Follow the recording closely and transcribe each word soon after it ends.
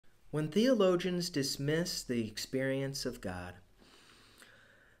When theologians dismiss the experience of God,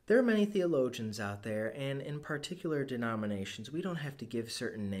 there are many theologians out there, and in particular denominations, we don't have to give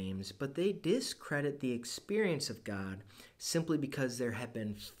certain names, but they discredit the experience of God simply because there have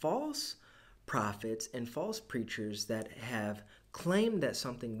been false prophets and false preachers that have claimed that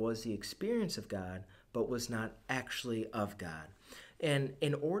something was the experience of God, but was not actually of God. And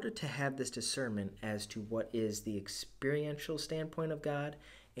in order to have this discernment as to what is the experiential standpoint of God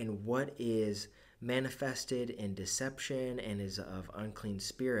and what is manifested in deception and is of unclean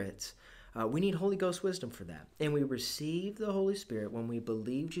spirits, we need Holy Ghost wisdom for that. And we receive the Holy Spirit when we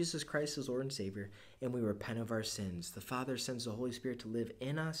believe Jesus Christ as Lord and Savior and we repent of our sins. The Father sends the Holy Spirit to live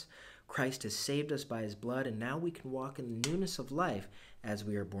in us. Christ has saved us by his blood, and now we can walk in the newness of life as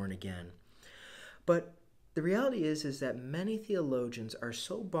we are born again. But the reality is that many theologians are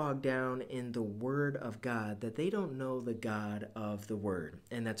so bogged down in the Word of God that they don't know the God of the Word.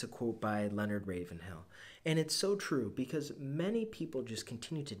 And that's a quote by Leonard Ravenhill. And it's so true because many people just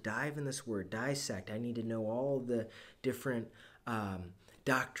continue to dive in this Word, dissect. I need to know all the different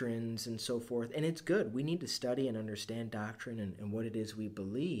doctrines and so forth. And it's good. We need to study and understand doctrine and what it is we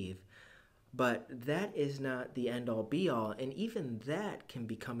believe. But that is not the end-all be-all, and even that can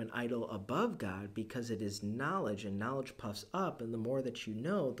become an idol above God because it is knowledge, and knowledge puffs up, and the more that you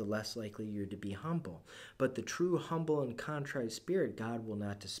know, the less likely you're to be humble. But the true humble and contrite spirit God will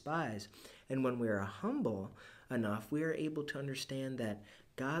not despise, and when we are humble enough, we are able to understand that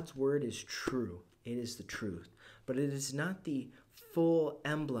God's word is true. It is the truth, but it is not the full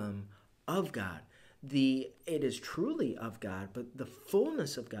emblem of God. It is truly of God, but the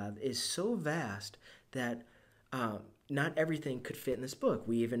fullness of God is so vast that not everything could fit in this book.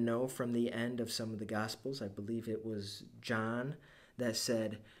 We even know from the end of some of the Gospels, I believe it was John, that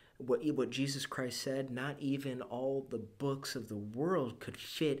said what Jesus Christ said, not even all the books of the world could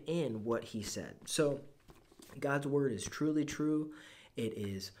fit in what he said. So God's word is truly true. It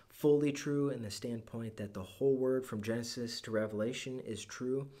is fully true in the standpoint that the whole word from Genesis to Revelation is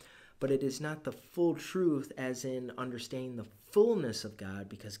true. But it is not the full truth as in understanding the fullness of God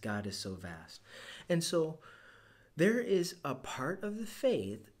because God is so vast. And so there is a part of the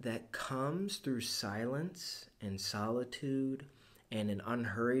faith that comes through silence and solitude and an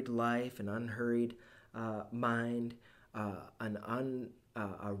unhurried life, an unhurried mind, an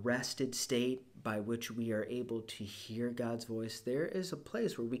unarrested state by which we are able to hear God's voice. There is a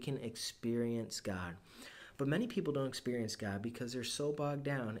place where we can experience God. But many people don't experience God because they're so bogged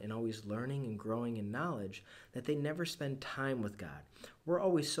down and always learning and growing in knowledge that they never spend time with God. We're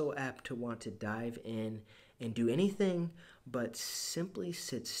always so apt to want to dive in and do anything but simply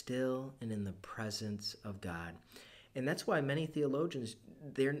sit still and in the presence of God. And that's why many theologians,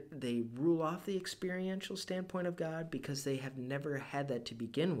 they rule off the experiential standpoint of God because they have never had that to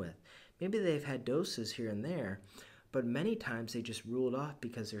begin with. Maybe they've had doses here and there, but many times they just rule it off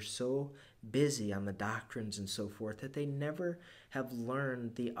because they're so busy on the doctrines and so forth that they never have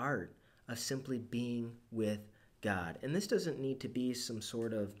learned the art of simply being with God. And this doesn't need to be some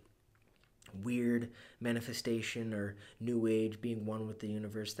sort of weird manifestation or new age being one with the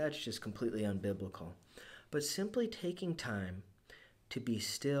universe. That's just completely unbiblical. But simply taking time to be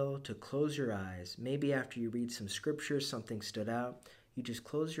still, to close your eyes. Maybe after you read some scripture, something stood out. You just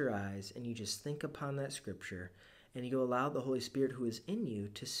close your eyes and you just think upon that scripture. And you allow the Holy Spirit who is in you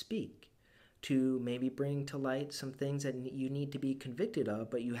to speak, to maybe bring to light some things that you need to be convicted of,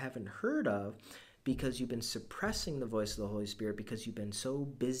 but you haven't heard of because you've been suppressing the voice of the Holy Spirit because you've been so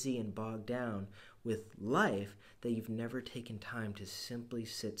busy and bogged down with life that you've never taken time to simply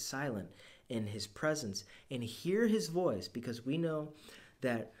sit silent in his presence and hear his voice, because we know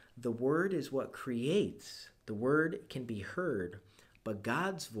that the word is what creates. The word can be heard, but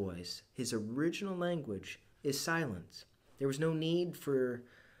God's voice, his original language, is silence. There was no need for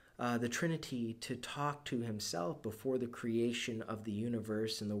the Trinity to talk to himself before the creation of the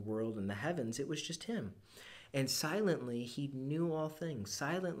universe and the world and the heavens. It was just him. And silently, he knew all things.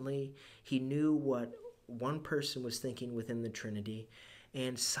 Silently, he knew what one person was thinking within the Trinity.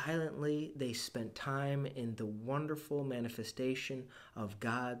 And silently, they spent time in the wonderful manifestation of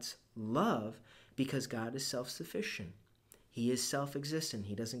God's love because God is self-sufficient. He is self-existent.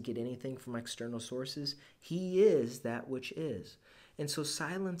 He doesn't get anything from external sources. He is that which is. And so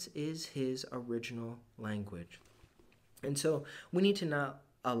silence is his original language. And so we need to not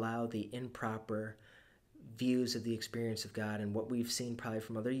allow the improper views of the experience of God and what we've seen probably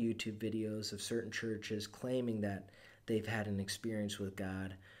from other YouTube videos of certain churches claiming that they've had an experience with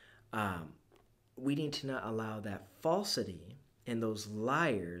God. We need to not allow that falsity and those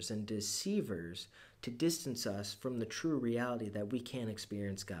liars and deceivers to distance us from the true reality that we can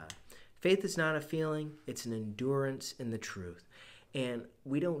experience God. Faith is not a feeling, it's an endurance in the truth. And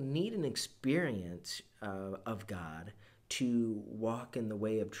we don't need an experience of God to walk in the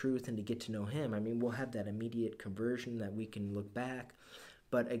way of truth and to get to know Him. I mean, we'll have that immediate conversion that we can look back.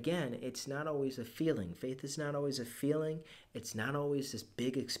 But again, it's not always a feeling. Faith is not always a feeling. It's not always this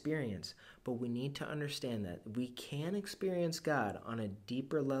big experience. But we need to understand that we can experience God on a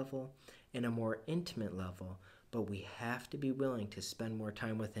deeper level and a more intimate level, but we have to be willing to spend more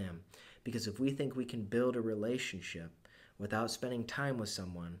time with Him. Because if we think we can build a relationship without spending time with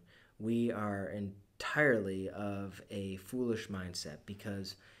someone, we are entirely of a foolish mindset.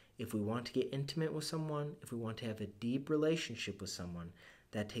 Because if we want to get intimate with someone, if we want to have a deep relationship with someone,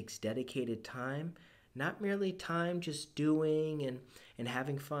 that takes dedicated time, not merely time just doing and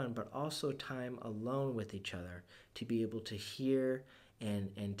having fun, but also time alone with each other to be able to hear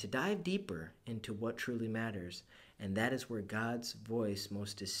and to dive deeper into what truly matters. And that is where God's voice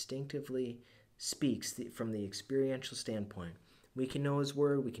most distinctively speaks from the experiential standpoint. We can know His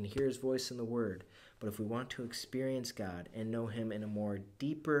Word, we can hear His voice in the Word, but if we want to experience God and know Him in a more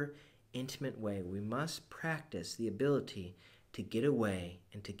deeper, intimate way, we must practice the ability to get away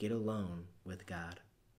and to get alone with God.